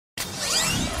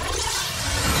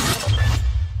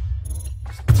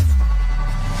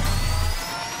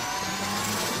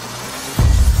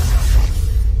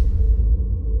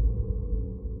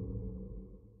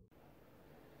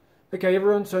Okay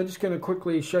everyone, so I'm just going to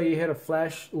quickly show you how to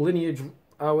flash Lineage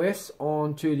OS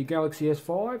onto the Galaxy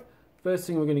S5. First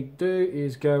thing we're going to do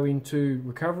is go into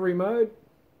recovery mode,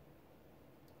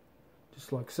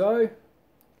 just like so.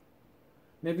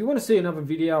 Now if you want to see another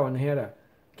video on how to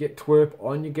get TWRP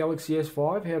on your Galaxy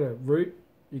S5, how to root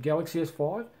your Galaxy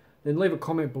S5, then leave a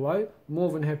comment below. I'm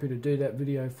more than happy to do that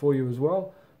video for you as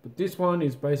well. But this one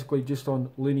is basically just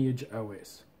on Lineage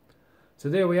OS. So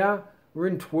there we are, we're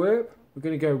in TWRP. We're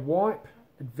going to go wipe,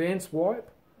 advanced wipe,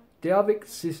 Dalvik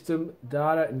system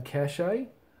data and cache are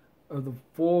the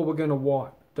four we're going to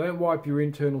wipe. Don't wipe your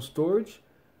internal storage.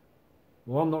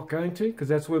 Well, I'm not going to because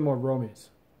that's where my ROM is.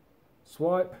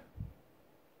 Swipe.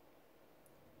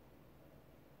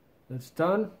 That's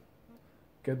done.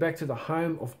 Go back to the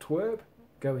home of TWRP.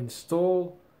 Go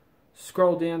install.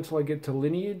 Scroll down till I get to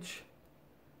Lineage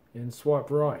and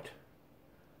swipe right.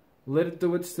 Let it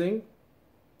do its thing.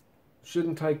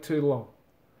 Shouldn't take too long.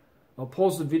 I'll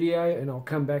pause the video and I'll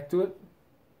come back to it.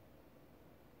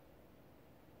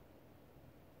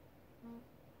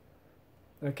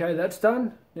 Okay, that's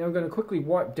done. Now I'm going to quickly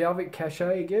wipe Dalvik cache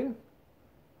again.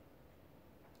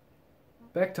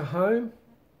 Back to home,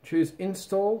 choose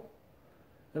install,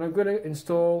 and I'm going to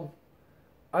install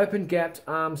OpenGAPP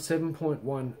ARM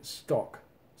 7.1 stock.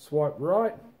 Swipe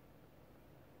right.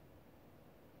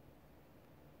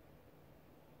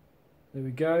 There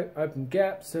we go,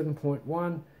 OpenGAPP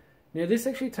 7.1. Now this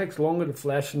actually takes longer to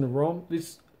flash than the ROM.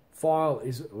 This file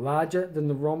is larger than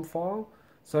the ROM file.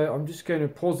 So I'm just going to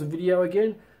pause the video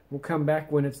again. We'll come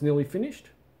back when it's nearly finished.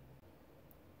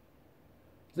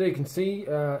 So there you can see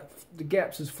the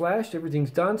gaps is flashed,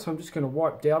 everything's done. So I'm just going to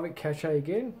wipe Dalvik cache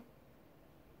again.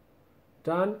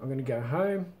 Done. I'm going to go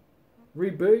home,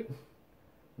 reboot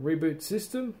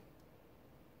system.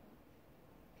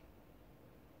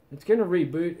 It's going to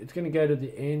reboot. It's going to go to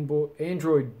the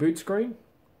Android boot screen.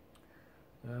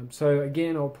 So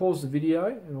again, I'll pause the video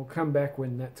and I'll come back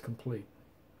when that's complete.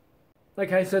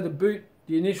 Okay, so the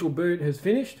initial boot has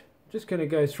finished. Just going to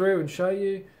go through and show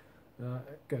you.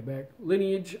 Go back,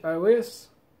 Lineage OS,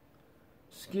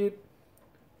 skip.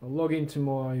 I'll log into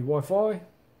my Wi-Fi.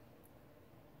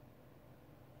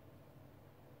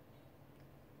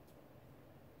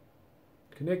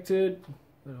 Connected,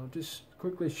 and I'll just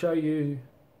quickly show you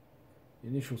the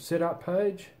initial setup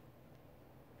page.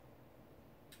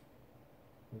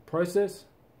 We'll process.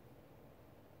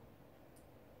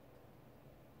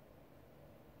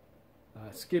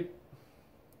 Skip.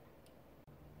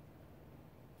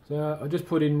 So I just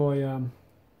put in my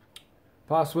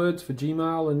passwords for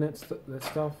Gmail and that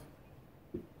stuff.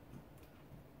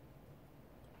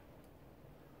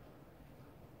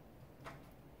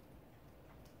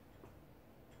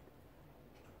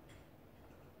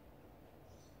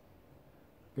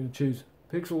 I'm going to choose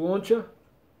Pixel Launcher.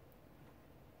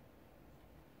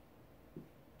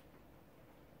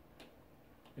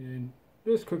 And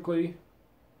just quickly,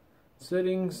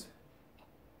 settings.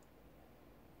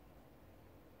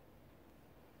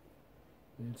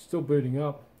 And it's still booting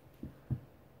up.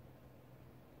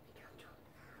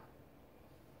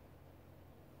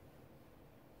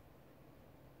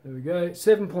 There we go,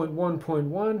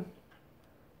 7.1.1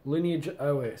 Lineage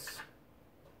OS.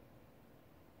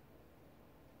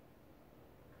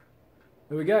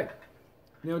 There we go.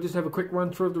 Now I'll just have a quick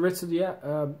run through of the rest of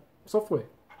the software.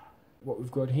 What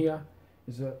we've got here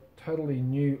is a totally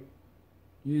new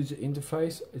user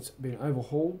interface. It's been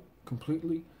overhauled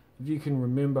completely. If you can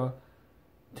remember,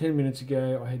 10 minutes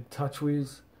ago I had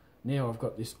TouchWiz. Now I've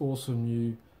got this awesome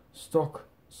new stock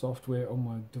software on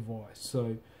my device.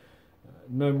 So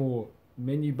no more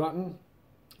menu button.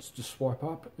 It's just swipe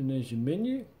up and there's your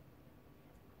menu.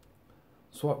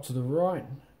 Swipe to the right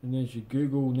and there's your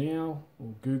Google Now,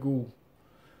 or Google,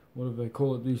 whatever they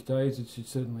call it these days. It's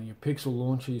certainly a Pixel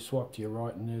Launcher. You swipe to your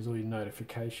right and there's all your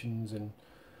notifications and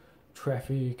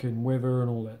traffic and weather and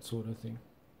all that sort of thing.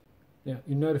 Now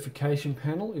your notification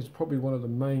panel is probably one of the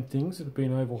main things that have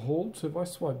been overhauled. So if I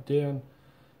swipe down,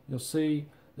 you'll see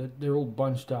that they're all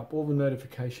bunched up. All the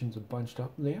notifications are bunched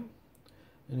up now.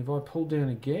 And if I pull down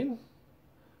again,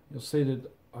 you'll see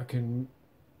that I can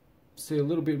see a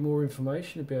little bit more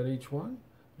information about each one.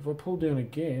 If I pull down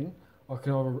again, I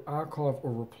can either archive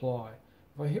or reply.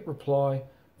 If I hit reply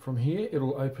from here,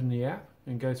 it'll open the app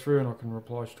and go through and I can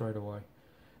reply straight away.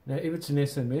 Now if it's an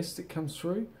SMS that comes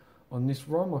through on this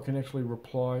ROM, I can actually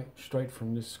reply straight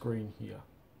from this screen here.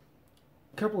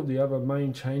 A couple of the other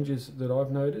main changes that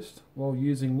I've noticed while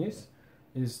using this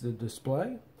is the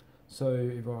display. So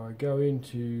if I go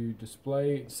into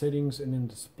display settings and then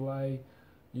display,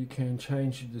 you can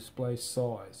change the display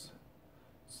size.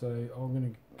 So I'm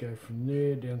going to go from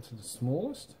there down to the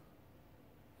smallest.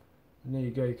 And there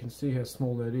you go, you can see how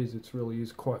small that is. It really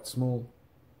is quite small.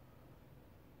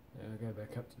 Now I'll go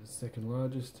back up to the second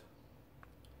largest.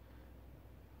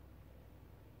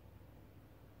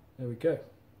 There we go.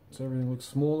 So everything looks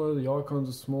smaller, the icons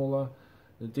are smaller,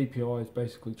 the DPI has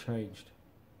basically changed.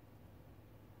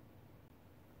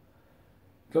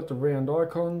 Got the round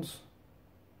icons,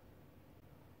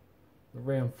 the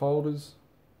round folders.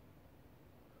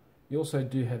 You also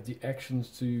do have the actions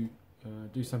to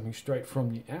do something straight from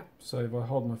the app. So if I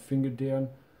hold my finger down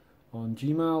on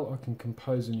Gmail, I can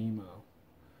compose an email.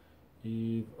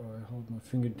 If I hold my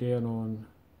finger down on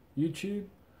YouTube,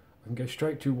 I can go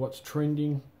straight to what's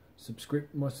trending,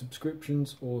 my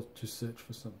subscriptions, or to search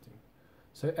for something.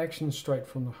 So actions straight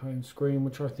from the home screen,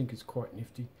 which I think is quite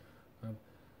nifty.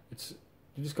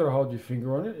 You just got to hold your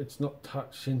finger on it. It's not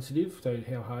touch sensitive, so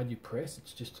how hard you press,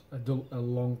 it's just a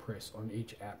long press on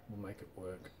each app will make it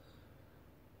work.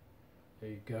 There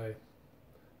you go.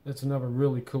 That's another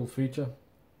really cool feature.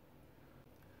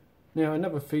 Now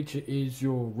another feature is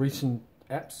your recent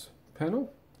apps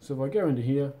panel. So if I go into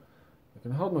here, I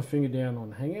can hold my finger down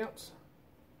on Hangouts,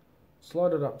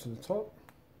 slide it up to the top,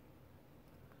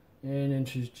 and then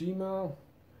choose Gmail,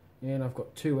 and I've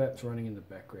got two apps running in the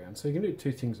background. So you can do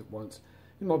two things at once.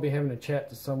 You might be having a chat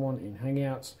to someone in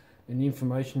Hangouts, and the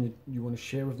information that you want to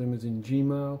share with them is in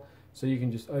Gmail, so you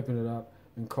can just open it up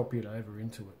and copy it over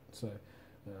into it. So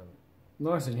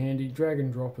nice and handy, drag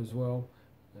and drop as well.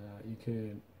 You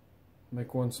can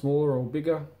make one smaller or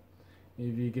bigger.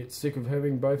 If you get sick of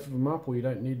having both of them up, or you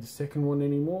don't need the second one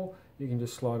anymore, you can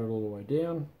just slide it all the way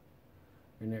down,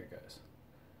 and there it goes.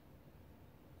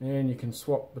 And you can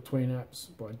swap between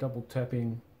apps by double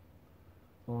tapping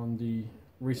on the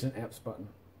recent apps button.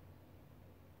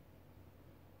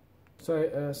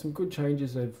 So some good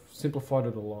changes. They've simplified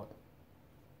it a lot.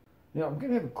 Now I'm going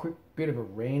to have a quick bit of a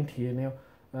rant here. Now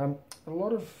a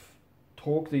lot of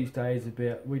talk these days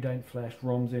about we don't flash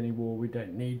ROMs anymore, we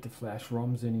don't need to flash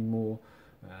ROMs anymore,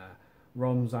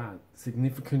 ROMs aren't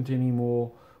significant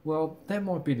anymore. Well, that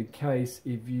might be the case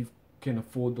if you can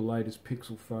afford the latest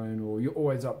Pixel phone, or you're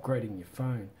always upgrading your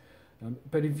phone.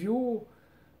 But if you're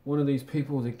one of these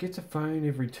people that gets a phone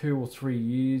every 2 or 3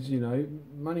 years, you know,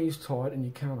 money's tight and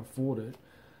you can't afford it,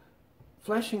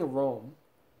 flashing a ROM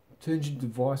turns your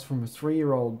device from a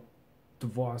 3-year-old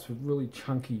device with really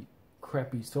chunky,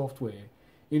 crappy software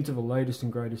into the latest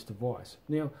and greatest device.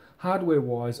 Now,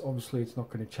 hardware-wise, obviously it's not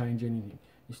going to change anything.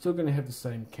 You're still going to have the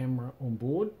same camera on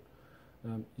board.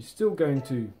 You're still going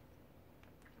to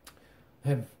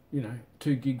have, you know,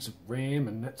 2 gigs of RAM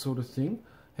and that sort of thing.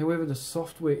 However, the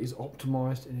software is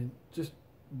optimized and it just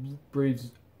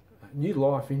breathes new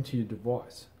life into your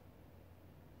device.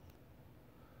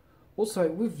 Also,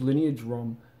 with Lineage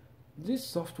ROM, this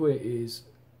software is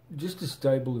just as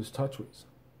stable as TouchWiz.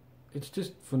 It's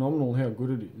just phenomenal how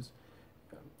good it is.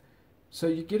 So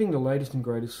you're getting the latest and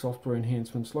greatest software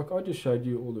enhancements. Like I just showed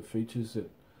you all the features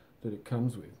that it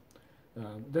comes with.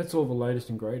 That's all the latest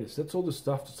and greatest. That's all the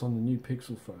stuff that's on the new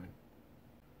Pixel phone.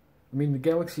 I mean, the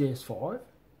Galaxy S5,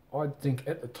 I think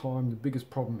at the time the biggest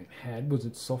problem it had was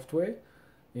its software,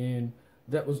 and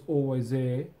that was always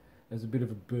there as a bit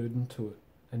of a burden to it.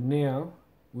 And now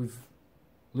with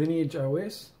Lineage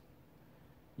OS,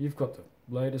 you've got the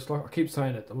latest, like I keep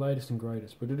saying it, the latest and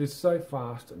greatest, but it is so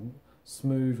fast and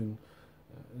smooth, and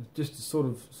just the sort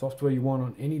of software you want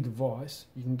on any device,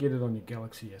 you can get it on your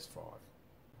Galaxy S5.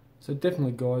 So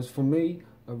definitely guys, for me,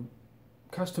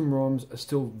 custom ROMs are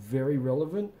still very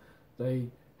relevant.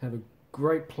 They have a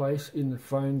great place in the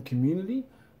phone community.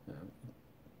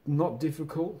 Not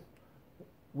difficult.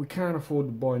 We can't afford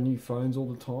to buy new phones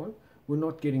all the time. We're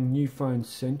not getting new phones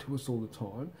sent to us all the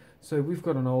time. So we've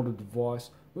got an older device.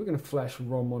 We're going to flash a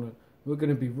ROM on it. We're going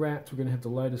to be wrapped. We're going to have the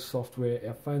latest software.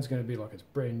 Our phone's going to be like it's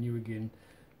brand new again,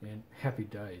 and happy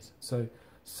days. So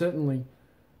certainly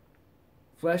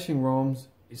flashing ROMs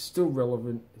is still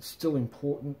relevant. It's still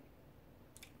important.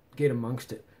 Get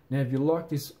amongst it. Now if you like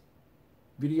this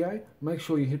video, make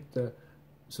sure you hit the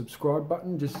subscribe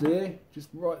button just there, just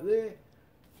right there.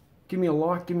 Give me a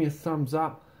like, give me a thumbs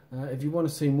up. If you want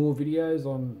to see more videos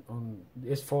on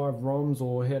S5 ROMs,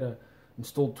 or how to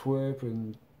install TWRP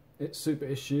and Super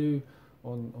SU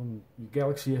on your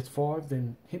Galaxy S5,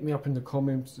 then hit me up in the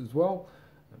comments as well.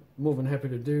 I'm more than happy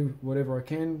to do whatever I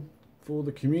can for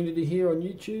the community here on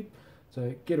YouTube.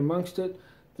 So get amongst it.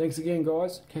 Thanks again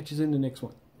guys. Catch you in the next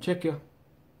one. Check ya.